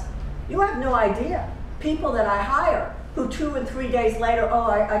Press. You have no idea. People that I hire who 2 and 3 days later, oh,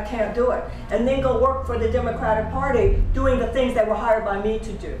 I can't do it, and then go work for the Democratic Party doing the things they were hired by me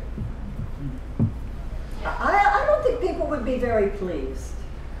to do. I don't think people would be very pleased.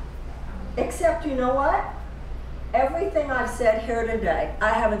 Except, you know what? Everything I've said here today,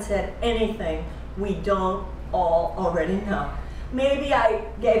 I haven't said anything we don't all already know. Maybe I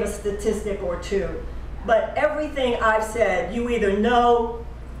gave a statistic or two, but everything I've said, you either know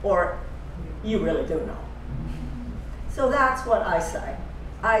or you really do know. So that's what I say.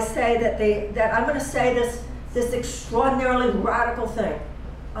 I say that I'm going to say this extraordinarily radical thing.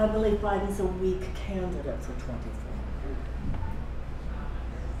 I believe Biden's a weak candidate for 24.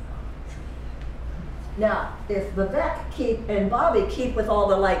 Now, if Vivek and Bobby keep with all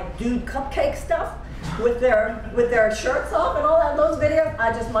the dude cupcake stuff, with their shirts off and all that, those videos,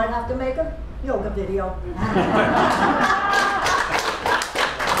 I just might have to make a yoga video.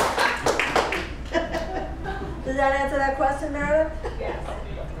 Does that answer that question, Meredith? Yes. Thank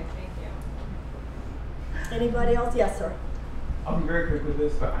you. Anybody else? Yes, sir. I'll be very quick with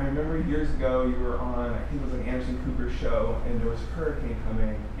this, but I remember years ago you were on, I think it was an Anderson Cooper show, and there was a hurricane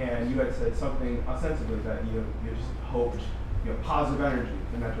coming, and you had said something ostensibly that you just hoped, positive energy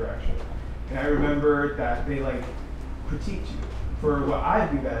in that direction. And I remember that they critiqued you for what I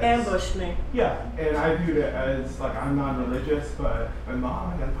viewed as ambushed me. Yeah, and I viewed it as I'm non-religious, but my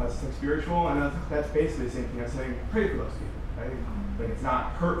mom identifies as spiritual, and that's basically the same thing as saying pray for those people, right? It's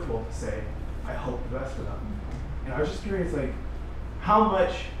not hurtful to say I hope the best for them. And I was just curious, how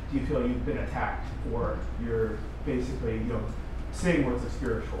much do you feel you've been attacked for your basically saying words of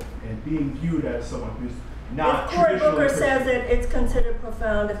spiritual and being viewed as someone who's not If Cory traditionally Booker Christian. says it, it's considered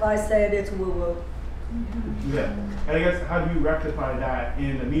profound. If I say it, it's woo-woo. Yeah, and I guess how do you rectify that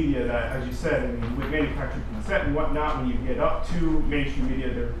in the media that, as you said, I mean, with manufactured consent and whatnot, when you get up to mainstream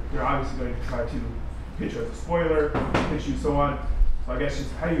media, they're obviously going to try to pitch you as a spoiler, pitch you so on. So I guess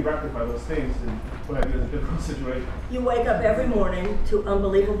just how do you rectify those things and what have you as a difficult situation? You wake up every morning to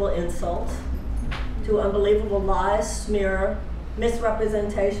unbelievable insults, to unbelievable lies, smear,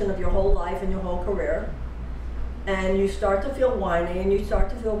 misrepresentation of your whole life and your whole career. And you start to feel whiny and you start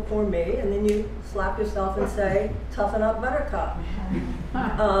to feel poor me, and then you slap yourself and say, toughen up, buttercup.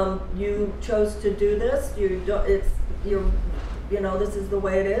 You chose to do this, this is the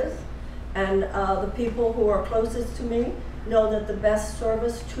way it is. And the people who are closest to me know that the best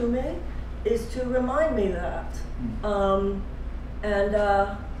service to me is to remind me that.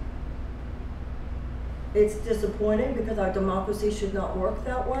 It's disappointing because our democracy should not work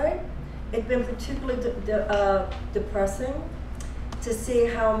that way. It's been particularly depressing to see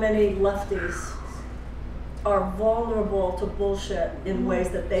how many lefties are vulnerable to bullshit in ways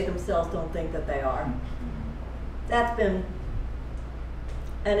that they themselves don't think that they are. That's been,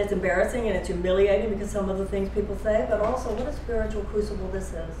 and it's embarrassing and it's humiliating because some of the things people say, but also what a spiritual crucible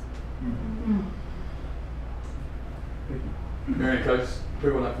this is. Marianne, can I just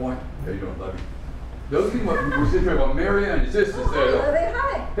put on that point? Yeah, you don't love me. The other thing we're sitting here about Marianne is this: is that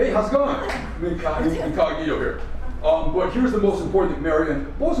Hi. hey, how's it going? I'm incognito here. But here's the most important thing, Marianne.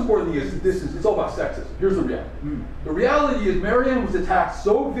 The most important thing is it's all about sexism. Here's the reality. The reality is Marianne was attacked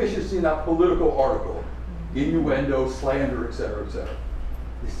so viciously in that Political article, innuendo, slander, etc., etc.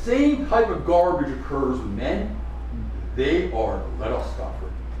 The same type of garbage occurs with men. They are let off scot-free.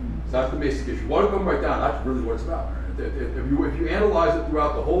 So that's the basic issue. Want to come right down? That's really what it's about, Marianne. If you analyze it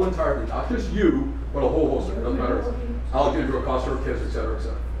throughout the whole entire thing, not just you, but a whole host of it, doesn't matter, Alexandria Ocasio-Cortez, etc.,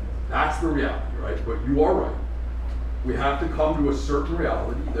 etc. That's the reality, right? But you are right. We have to come to a certain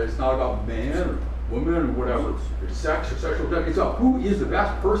reality that it's not about man or woman or whatever, or sex or sexual identity. It's about who is the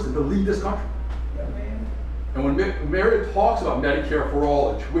best person to lead this country. And when Marianne talks about Medicare for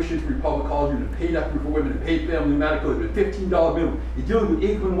all and tuition to public college and paid equity for women and paid family medical and $15 minimum, you're dealing with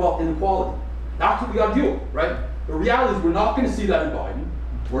income and wealth inequality. That's what we got to deal with, right? The reality is we're not going to see that in Biden.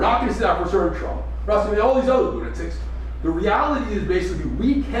 We're not going to see that for certain Trump. We're not going to see all these other lunatics. The reality is basically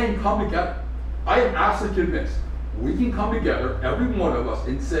we can come together. I am absolutely convinced we can come together, every one of us,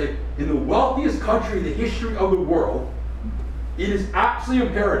 and say, in the wealthiest country in the history of the world, it is absolutely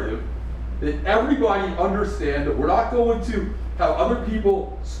imperative that everybody understand that we're not going to have other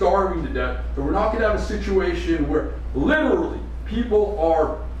people starving to death, that we're not going to have a situation where literally people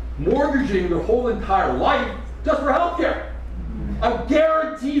are mortgaging their whole entire life just for health care. A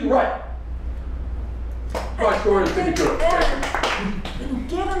guaranteed right. My story is pretty good. And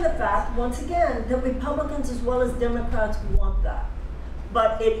given the fact, once again, that Republicans as well as Democrats want that.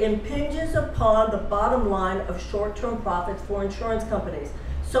 But it impinges upon the bottom line of short-term profits for insurance companies.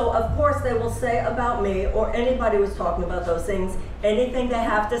 So of course they will say about me, or anybody who's talking about those things, anything they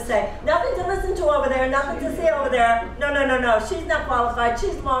have to say. Nothing to listen to over there, nothing to see over there. No, no, no, no, she's not qualified,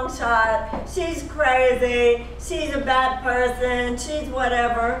 she's long shot, she's crazy, she's a bad person, she's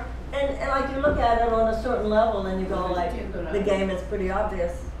whatever. And like you look at it on a certain level and you go like, the game is pretty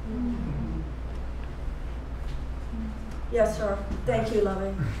obvious. Yes, sir. Thank you,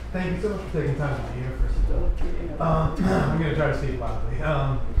 Lovey. Thank you so much for taking time to be here, first of all. I'm going to try to speak loudly,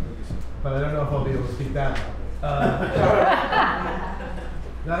 but I don't know if I'll be able to speak that loudly.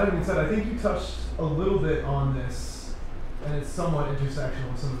 That being said, I think you touched a little bit on this, and it's somewhat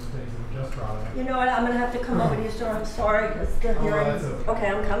intersectional with some of the things that were just brought up. You know what? I'm going to have to come over to you, sir. I'm sorry. It's the hearing. That's okay. Okay,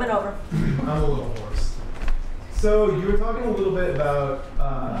 I'm coming over. I'm a little hoarse. So you were talking a little bit about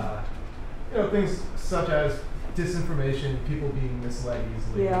things such as disinformation, people being misled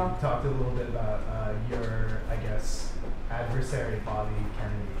easily. Yeah. You talked a little bit about your, I guess, adversary, Bobby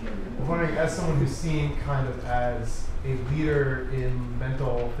Kennedy. I'm wondering, as someone who's seen kind of as a leader in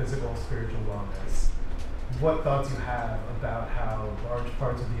mental, physical, spiritual wellness, what thoughts you have about how large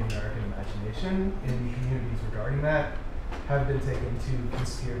parts of the American imagination in communities regarding that have been taken to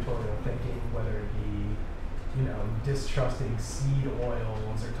conspiratorial thinking, whether it be distrusting seed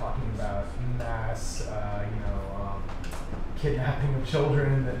oils or talking about mass, kidnapping of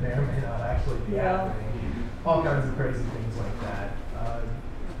children that may or may not actually be happening. All kinds of crazy things like that.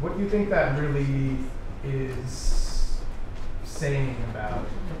 What do you think that really is saying about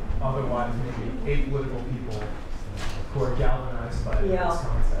otherwise maybe apolitical people who are galvanized by these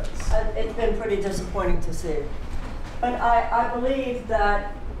concepts? It's been pretty disappointing to see. But I believe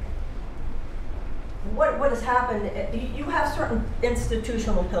that what has happened, you have certain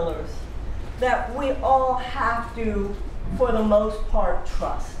institutional pillars. that we all have to, for the most part,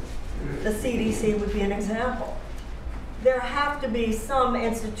 trust. The CDC would be an example. There have to be some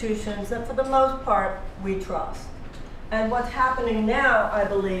institutions that, for the most part, we trust. And what's happening now, I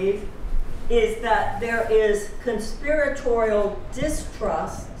believe, is that there is conspiratorial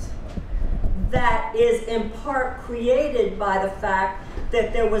distrust that is in part created by the fact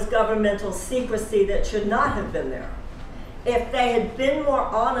that there was governmental secrecy that should not have been there. If they had been more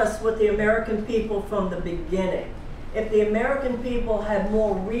honest with the American people from the beginning, if the American people had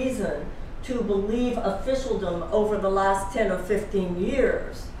more reason to believe officialdom over the last 10 or 15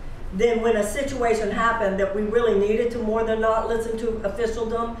 years, then when a situation happened that we really needed to more than not listen to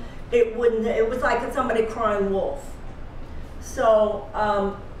officialdom, it was like somebody crying wolf. So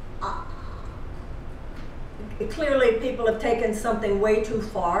clearly people have taken something way too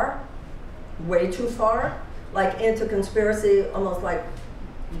far, like into conspiracy, almost like,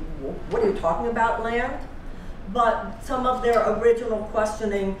 what are you talking about, land? But some of their original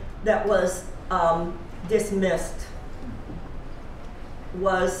questioning that was dismissed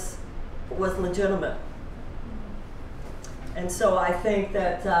was legitimate. And so I think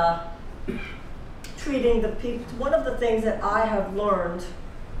that treating the people, one of the things that I have learned,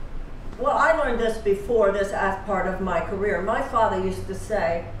 well, I learned this before this as part of my career. My father used to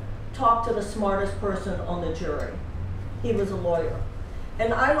say, talk to the smartest person on the jury. He was a lawyer.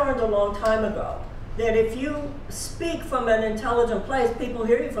 And I learned a long time ago that if you speak from an intelligent place, people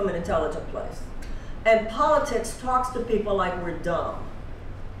hear you from an intelligent place. And politics talks to people like we're dumb.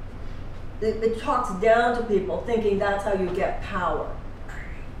 It talks down to people thinking that's how you get power.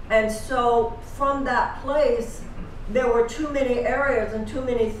 And so from that place, there were too many areas and too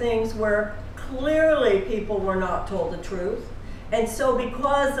many things where clearly people were not told the truth. And so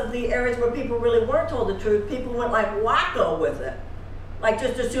because of the areas where people really weren't told the truth, people went like wacko with it. Like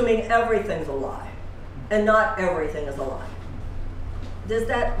just assuming everything's a lie. And not everything is a lie. Does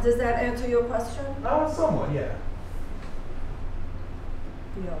that answer your question? Somewhat, yeah.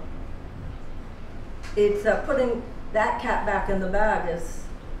 Yeah. It's putting that cat back in the bag is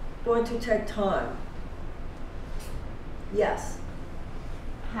going to take time. Yes.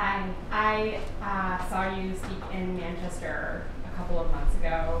 Hi, I saw you speak in Manchester a couple of months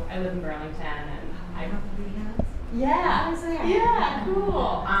ago. I live in Burlington, and yeah,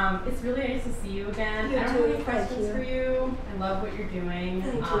 cool. It's really nice to see you again. I don't have any questions for you. I love what you're doing.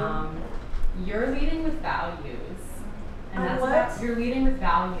 Thank you. You're leading with values, and that's what? about, you're leading with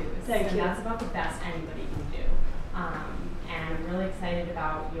values. Thank you. That's about the best anybody can do. And I'm really excited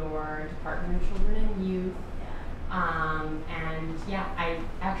about your Department of Children and Youth. And yeah, I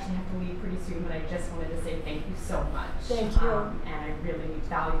actually have to leave pretty soon, but I just wanted to say thank you so much. Thank you. And I really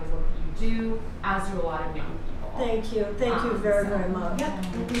value the work that you do, as do a lot of young people. Thank you. Thank you very, very much. Yep.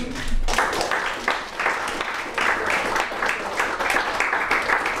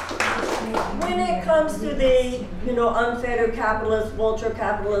 When it comes to the, unfettered capitalist, vulture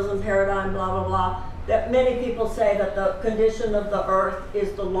capitalism paradigm, blah, blah, blah, that many people say that the condition of the earth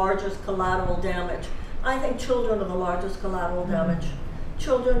is the largest collateral damage. I think children are the largest collateral damage.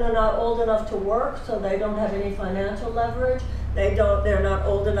 Children are not old enough to work, so they don't have any financial leverage. They're not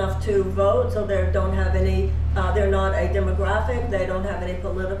old enough to vote, so they don't have any, they're not a demographic, they don't have any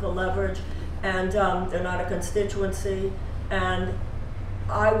political leverage, and they're not a constituency. And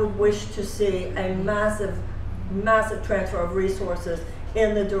I would wish to see a massive, massive transfer of resources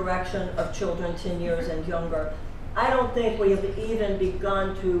in the direction of children 10 years and younger. I don't think we have even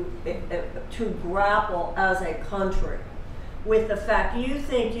begun to grapple as a country with the fact you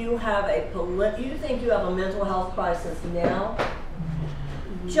think you have a mental health crisis now.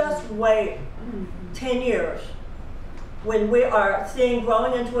 Just wait 10 years when we are seeing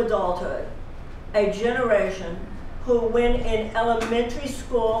growing into adulthood a generation who, when in elementary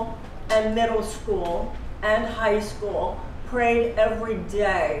school and middle school and high school, prayed every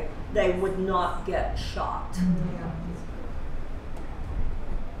day they would not get shot.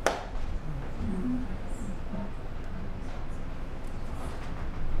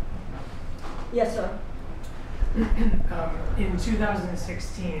 Yes, sir. In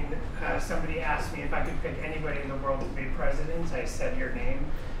 2016, somebody asked me if I could pick anybody in the world to be president. I said your name,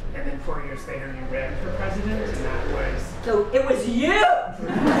 and then 4 years later you ran for president, and that was... So it was you!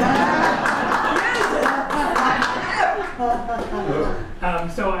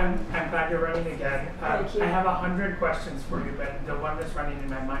 So I'm glad you're running again. Thank you. I have 100 questions for you, but the one that's running in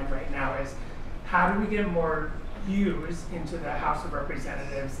my mind right now is, how do we get more youths into the House of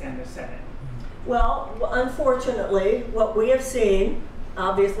Representatives and the Senate? Well, unfortunately, what we have seen,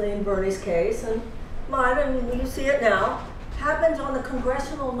 obviously in Bernie's case, and mine, and you see it now, happens on the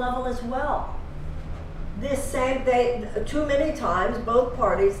congressional level as well. Too many times, both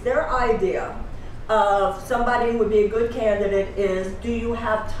parties, their idea of somebody who would be a good candidate is,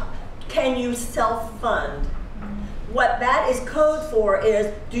 can you self-fund? What that is code for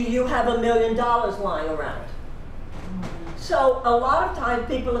is, do you have $1 million lying around? So a lot of times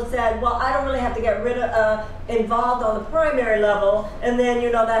people have said, well, I don't really have to get involved on the primary level, and then,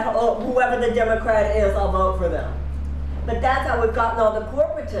 you know, whoever the Democrat is, I'll vote for them. But that's how we've gotten all the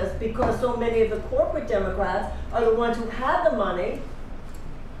corporatists, because so many of the corporate Democrats are the ones who have the money.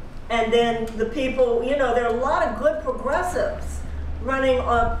 And then the people, you know, there are a lot of good progressives running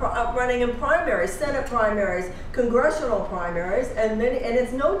in primaries, Senate primaries, congressional primaries, and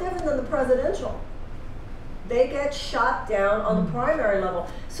it's no different than the presidential. They get shot down on the primary level.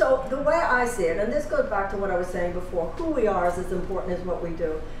 So the way I see it, and this goes back to what I was saying before, who we are is as important as what we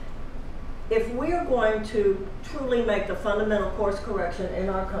do. If we are going to truly make the fundamental course correction in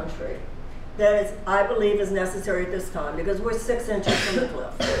our country, that is, I believe, is necessary at this time, because we're 6 inches from the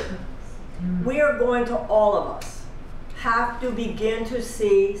cliff. We are going to, all of us, have to begin to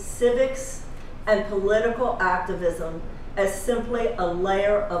see civics and political activism as simply a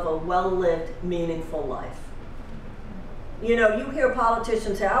layer of a well-lived, meaningful life. You know, you hear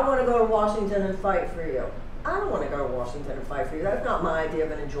politicians say, I want to go to Washington and fight for you. I don't want to go to Washington and fight for you. That's not my idea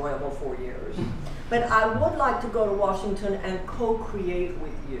of an enjoyable 4 years. But I would like to go to Washington and co-create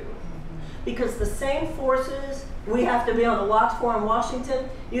with you. Because the same forces we have to be on the watch for in Washington,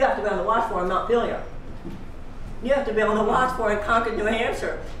 you have to be on the watch for in Montpelier. You have to be on the watch for in Concord, New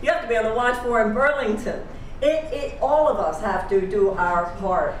Hampshire. You have to be on the watch for in Burlington. All of us have to do our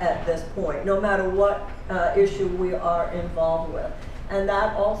part at this point, no matter what issue we are involved with. And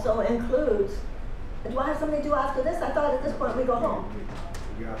that also includes, do I have something to do after this? I thought at this point we go home.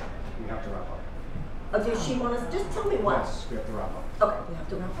 We have to wrap up. Oh, does she want us, just tell me what? Yes, we have to wrap up. Okay, we have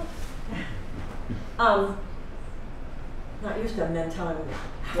to wrap up. Not used to men telling me.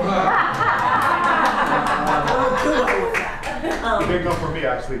 It didn't come from me,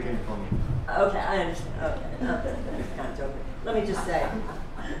 actually, it came from me. Okay, I understand. Okay, kind of joking. Let me just say,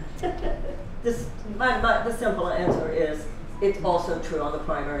 the simple answer is, it's also true on the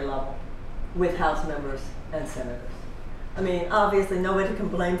primary level with House members and senators. I mean, obviously nobody can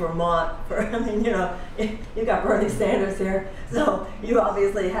blame Vermont for, I mean, you know, you got Bernie Sanders here, so you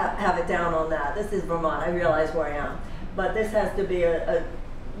obviously have it down on that. This is Vermont, I realize where I am. But this has to be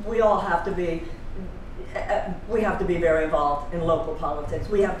we all have to be, we have to be very involved in local politics.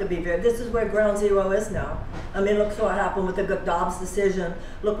 We have to be this is where ground zero is now. I mean, look what happened with the Dobbs decision.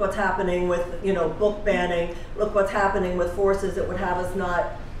 Look what's happening with, you know, book banning. Look what's happening with forces that would have us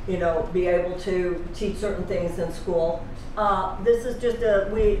not, you know, be able to teach certain things in school. This is just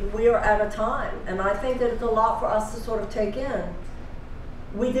we are at a time, and I think that it's a lot for us to sort of take in.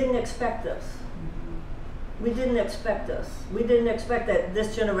 We didn't expect this. We didn't expect this. We didn't expect that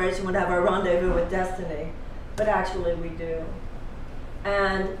this generation would have a rendezvous with destiny, but actually we do.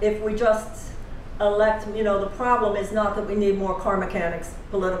 And if we just elect, you know, the problem is not that we need more car mechanics,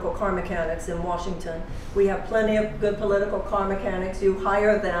 political car mechanics in Washington. We have plenty of good political car mechanics. You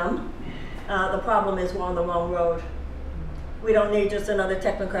hire them. The problem is we're on the wrong road. We don't need just another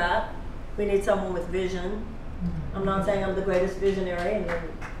technocrat. We need someone with vision. I'm not saying I'm the greatest visionary in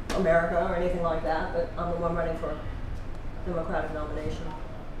America or anything like that, but I'm the one running for Democratic nomination.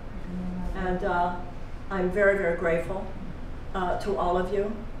 And I'm very, very grateful to all of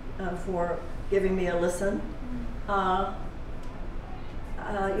you for giving me a listen. You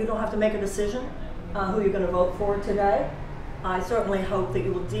don't have to make a decision who you're going to vote for today. I certainly hope that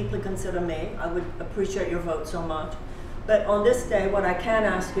you will deeply consider me. I would appreciate your vote so much. But on this day, what I can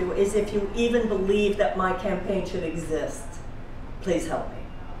ask you is if you even believe that my campaign should exist, please help me.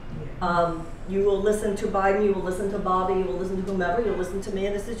 You will listen to Biden, you will listen to Bobby, you will listen to whomever, you'll listen to me,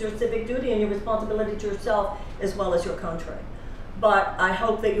 and this is your civic duty and your responsibility to yourself as well as your country. But I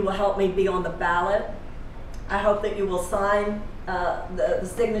hope that you will help me be on the ballot. I hope that you will sign the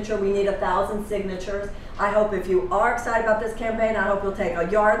signature. We need 1,000 signatures. I hope if you are excited about this campaign, I hope you'll take a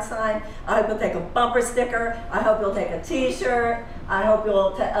yard sign. I hope you'll take a bumper sticker. I hope you'll take a t-shirt. I hope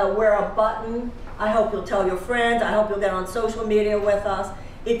you'll wear a button. I hope you'll tell your friends. I hope you'll get on social media with us.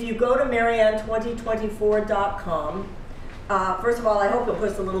 If you go to Marianne2024.com, first of all, I hope you'll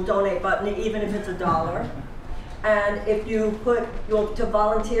push the little donate button, even if it's $1. And if you put to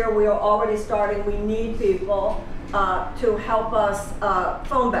volunteer, we are already starting. We need people to help us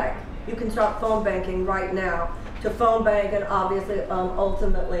phone bank. You can start phone banking right now to phone bank and obviously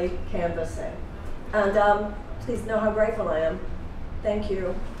ultimately canvassing. And please know how grateful I am. Thank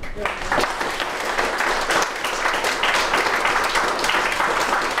you.